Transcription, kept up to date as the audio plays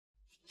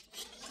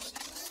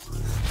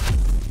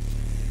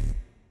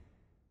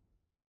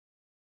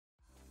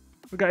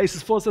Okay,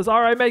 Ace's Full says,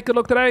 all right, mate, good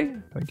luck today.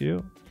 Thank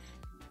you.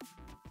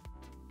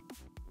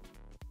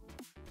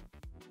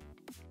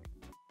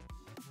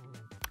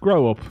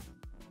 Grow up.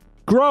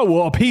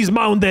 Grow up. He's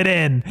mounded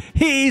in.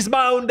 He's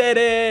mounded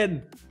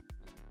in.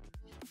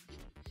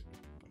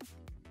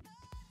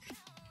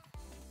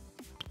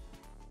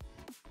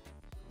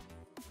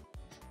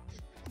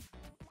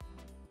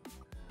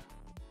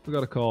 We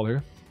got a call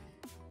here.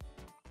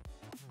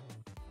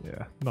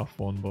 Yeah, not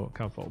fun, but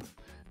can't fold.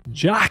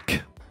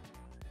 Jack!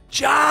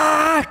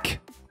 Jack!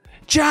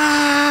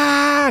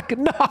 Jack!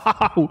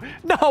 No!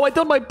 No, I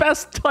done my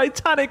best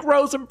Titanic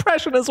Rose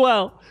impression as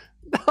well.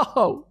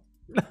 No!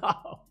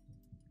 No!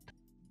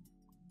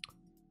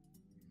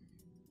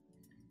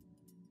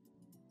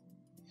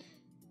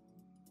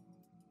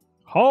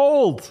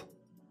 Hold!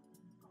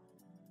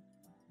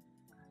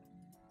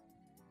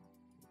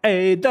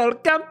 Hey, del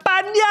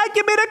Campagna,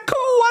 give me the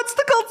cool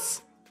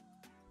obstacles!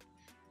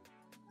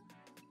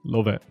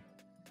 Love it.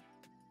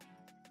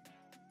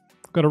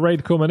 Got a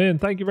raid coming in.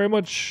 Thank you very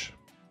much.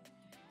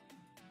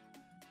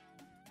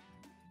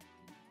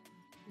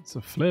 It's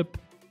a flip.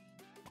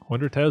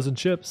 100,000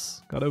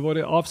 chips. Gotta avoid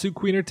it. Offsuit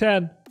queen or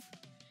 10.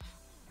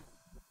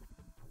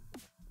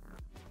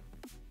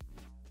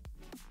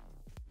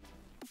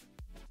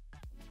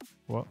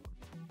 What?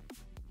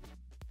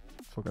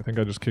 Fuck, I think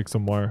I just kicked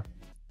some wire.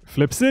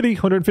 Flip City,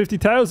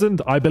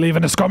 150,000. I believe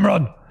in the scum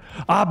run.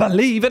 I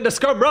believe in the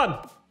scum run.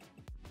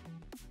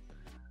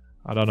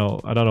 I don't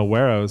know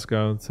where I was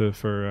going to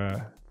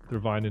for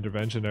divine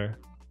intervention there.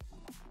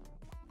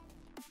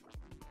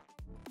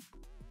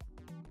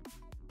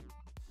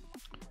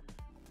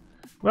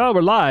 Well,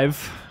 we're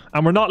live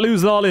and we're not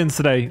losing all in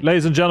today.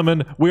 Ladies and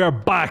gentlemen, we are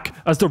back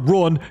as the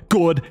Run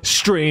Good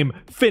stream.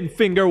 Fin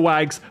finger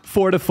wags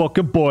for the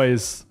fucking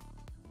boys.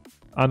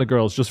 And the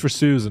girls, just for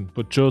Susan,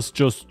 but just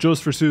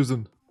for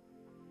Susan.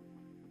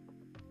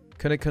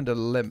 Kunde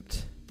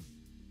limped.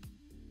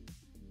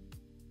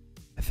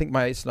 I think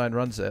my ace-9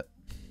 runs it.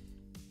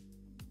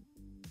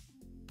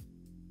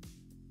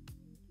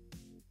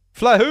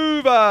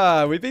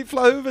 Flahuva! We beat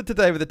Flahuva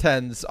today with the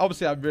 10s.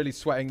 Obviously, I'm really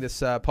sweating this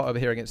pot over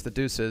here against the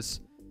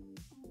deuces.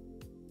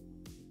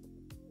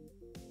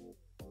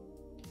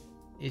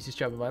 Easiest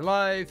job of my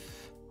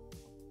life.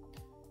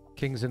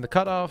 King's in the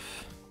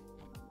cutoff.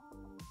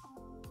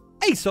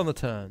 Ace on the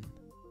turn.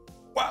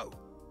 Whoa!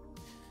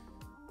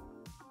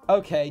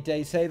 Okay,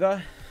 Day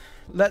Saver.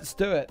 Let's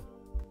do it.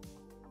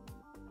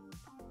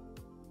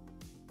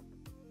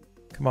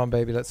 Come on,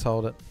 baby, let's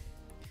hold it.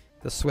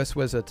 The Swiss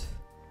Wizard.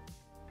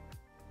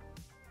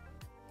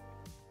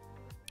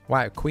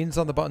 Wow, Queen's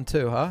on the button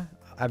too, huh?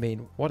 I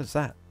mean, what is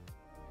that?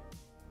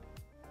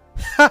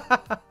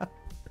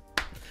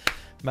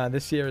 Man,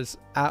 this year is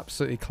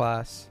absolutely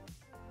class.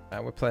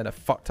 And we're playing a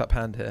fucked up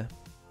hand here.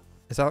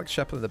 Is Alex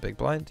Shepard in the big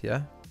blind?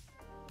 Yeah.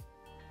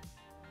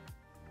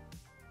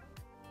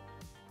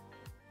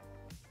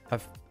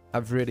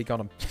 I've really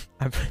gone on.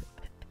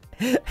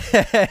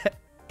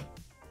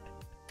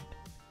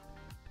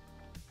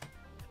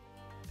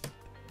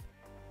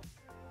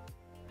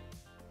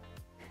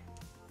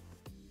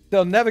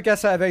 They'll never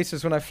guess I have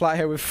aces when I flat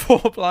here with 4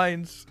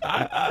 blinds.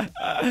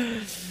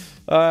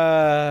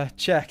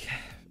 Check.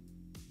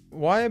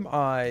 Why am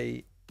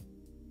I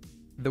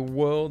the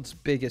world's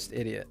biggest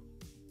idiot?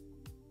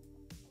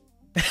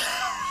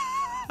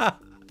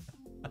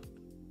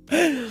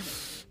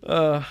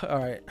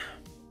 Alright.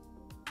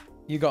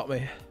 You got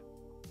me.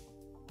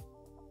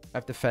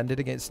 I've defended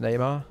against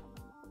Neymar.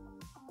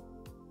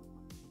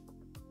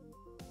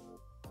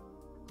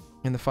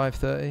 In the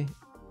 530.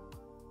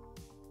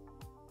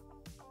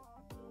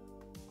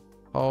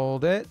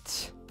 Hold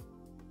it.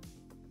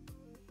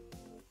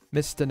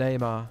 Mr.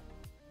 Neymar.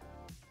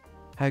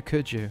 How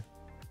could you?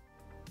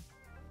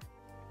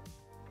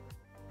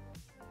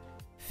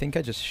 Think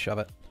I just shove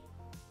it.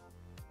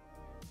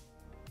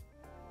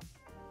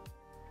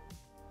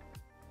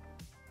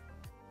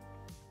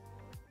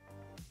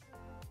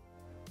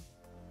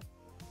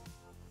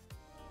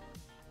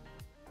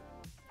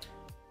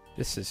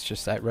 This is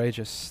just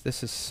outrageous.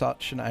 This is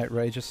such an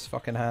outrageous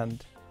fucking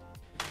hand.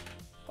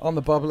 On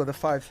the bubble of the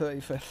 530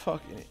 for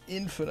fucking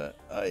infinite.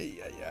 Ay,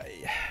 ay,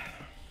 ay.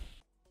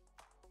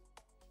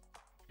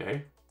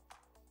 Okay.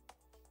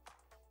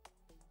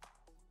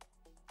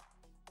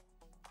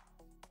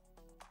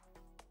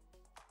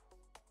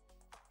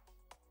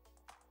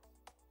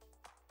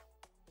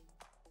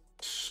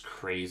 It's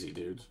crazy,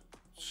 dude.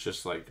 It's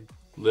just like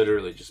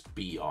literally just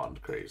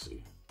beyond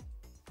crazy.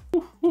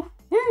 Woo, woo,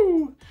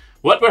 woo.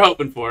 What we're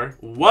hoping for,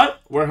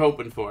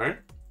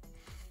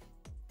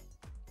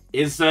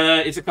 is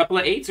it's a couple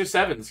of 8s or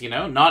 7s, you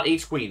know? Not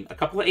ace queen. A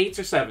couple of 8s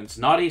or 7s.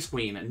 Not ace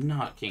queen.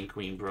 Not king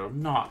queen, bro.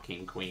 Not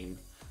king queen.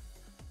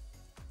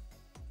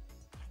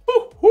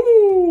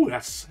 Woo-hoo!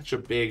 That's such a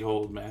big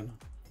hold, man.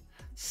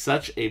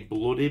 Such a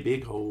bloody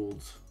big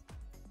hold.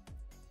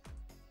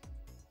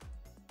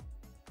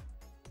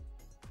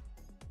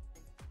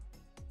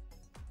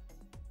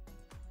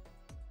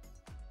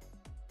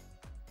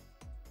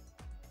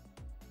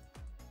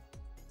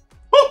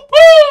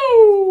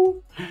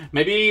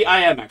 Maybe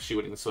I am actually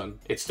winning this one.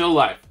 It's still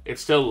live.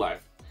 It's still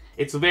live.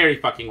 It's very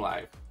fucking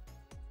live.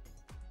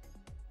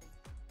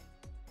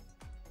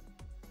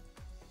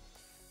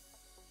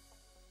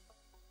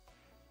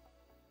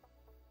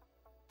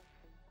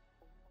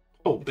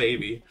 Oh,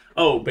 baby.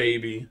 Oh,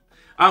 baby.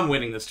 I'm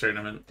winning this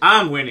tournament.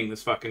 I'm winning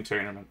this fucking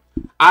tournament.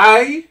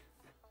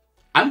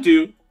 I'm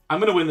due. I'm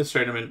gonna win this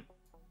tournament.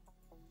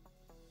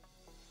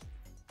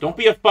 Don't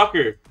be a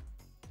fucker.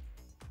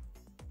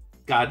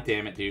 God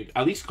damn it, dude.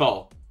 At least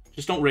call.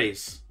 Just don't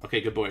raise.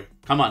 Okay, good boy.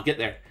 Come on, get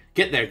there.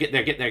 Get there, get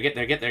there, get there, get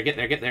there, get there, get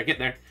there, get there, get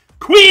there.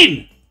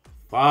 Queen!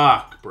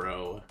 Fuck,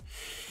 bro.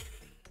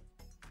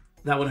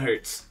 That one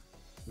hurts.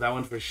 That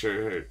one for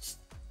sure hurts.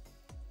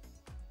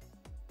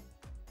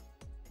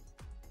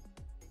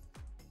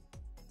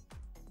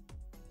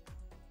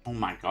 Oh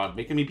my god,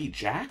 making me beat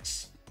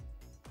jacks?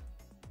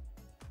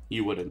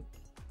 You wouldn't.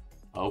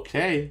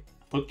 Okay.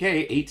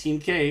 Okay,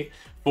 18k.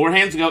 4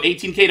 hands ago,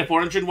 18k to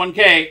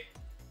 401k.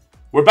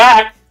 We're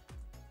back!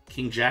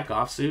 King Jack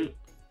offsuit.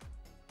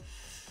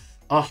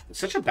 Oh, it's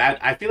such a bad...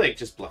 I feel like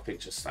just bluffing,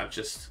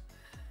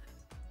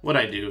 what'd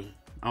I do?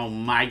 Oh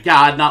my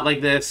god, not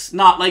like this.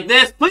 Not like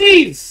this,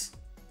 please!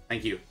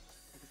 Thank you.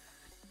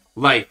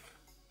 Life.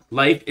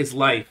 Life is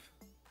life.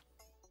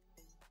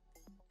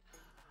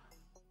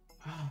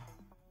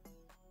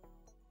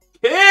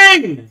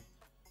 King!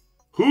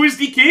 Who is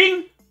the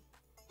king?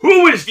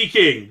 Who is the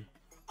king?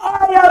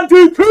 I am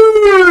the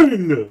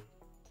king!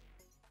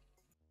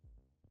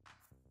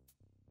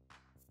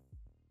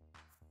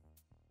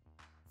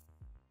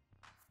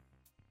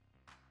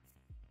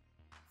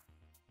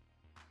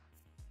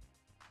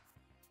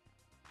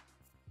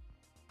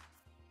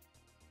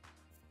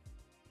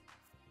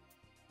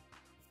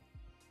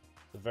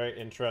 A very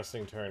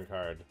interesting turn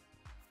card.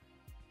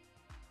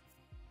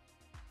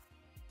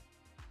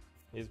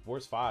 He's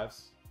worse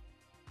fives.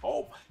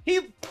 Oh,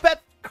 he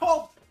bet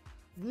call.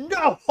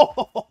 No,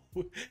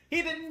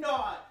 he did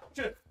not.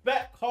 Just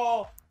bet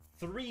call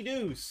 3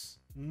 deuce.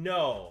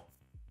 No.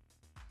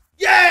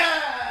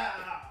 Yeah.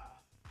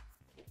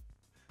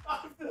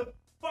 I'm the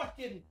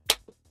fucking.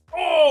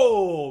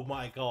 Oh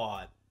my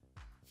god.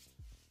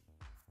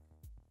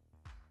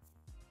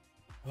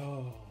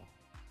 Oh.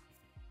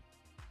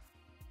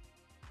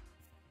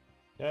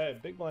 Yeah,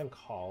 big blind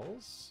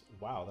calls.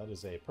 Wow, that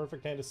is a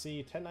perfect hand to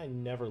see. 10-9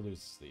 never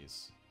loses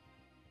these.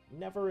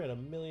 Never in a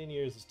million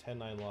years has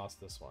 10-9 lost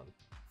this one.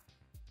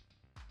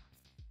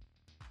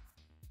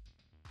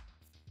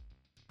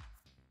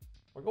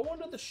 We're going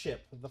to the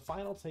ship. The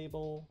final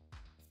table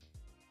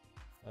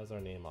has our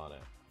name on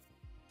it.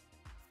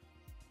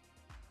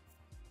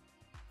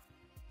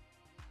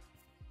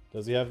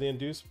 Does he have the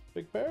induced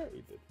big pair?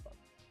 He did. Fuck.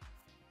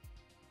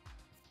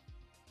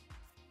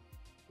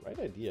 Right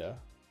idea.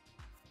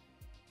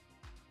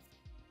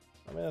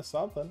 I mean, that's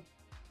something.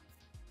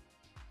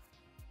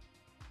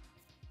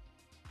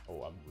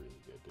 Oh, I'm really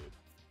good, dude.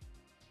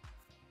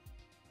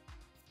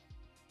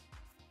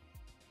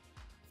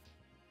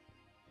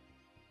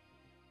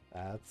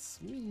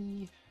 That's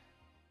me.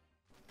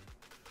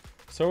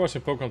 Started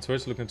watching Poker on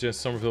Twitch, looking at James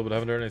Somerville, but I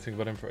haven't heard anything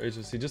about him for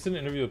ages. He just did an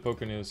interview with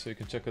Poker News, so you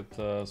can check it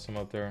some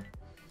out there.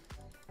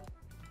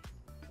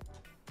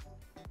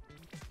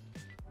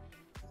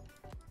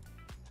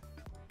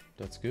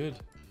 That's good.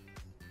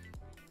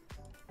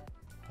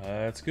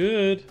 That's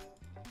good.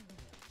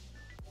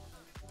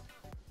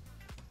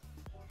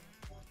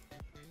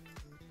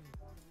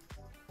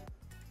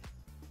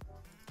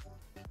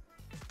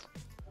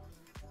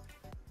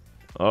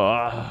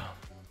 Ah.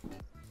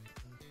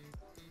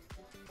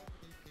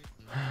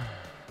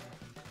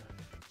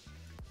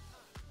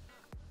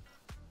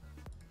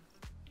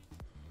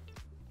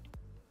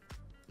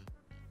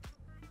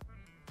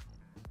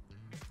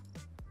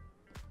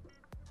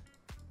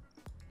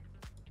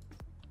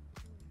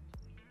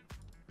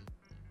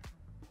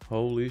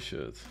 Holy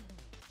shit.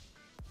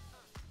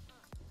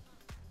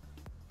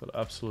 Got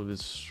absolutely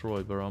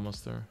destroyed, but we're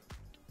almost there.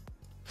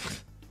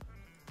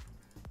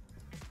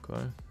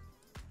 Okay.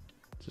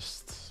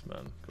 Just,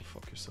 man, go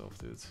fuck yourself,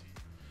 dude.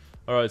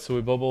 Alright, so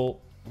we bubble.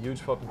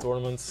 Huge fucking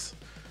tournaments.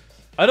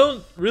 I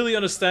don't really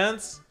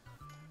understand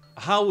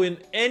how in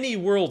any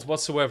world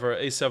whatsoever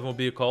A7 will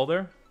be a call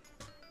there.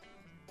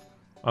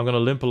 I'm gonna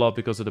limp a lot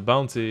because of the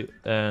bounty,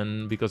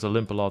 and because I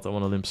limp a lot, I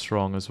want to limp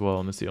strong as well,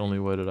 and it's the only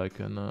way that I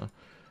can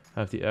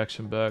have the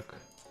action back.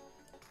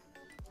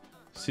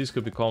 C's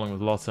could be calling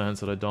with lots of hands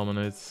that I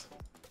dominate.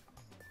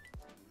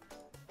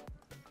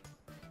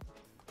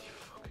 You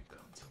fucking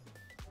cunt.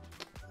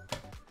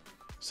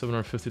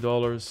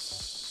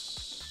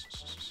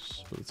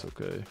 $750, but it's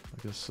okay.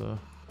 I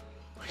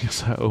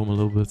guess I owe him a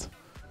little bit.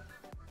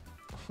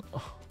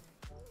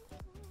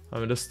 I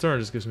mean, this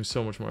turn just gives me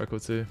so much more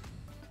equity.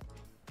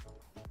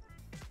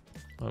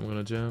 I'm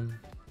gonna jam.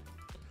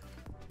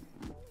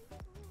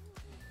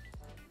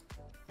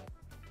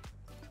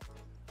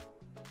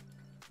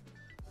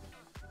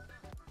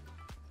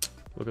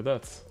 Look at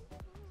that.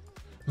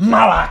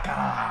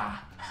 Malaka!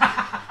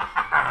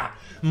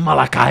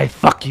 Malakai,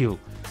 fuck you!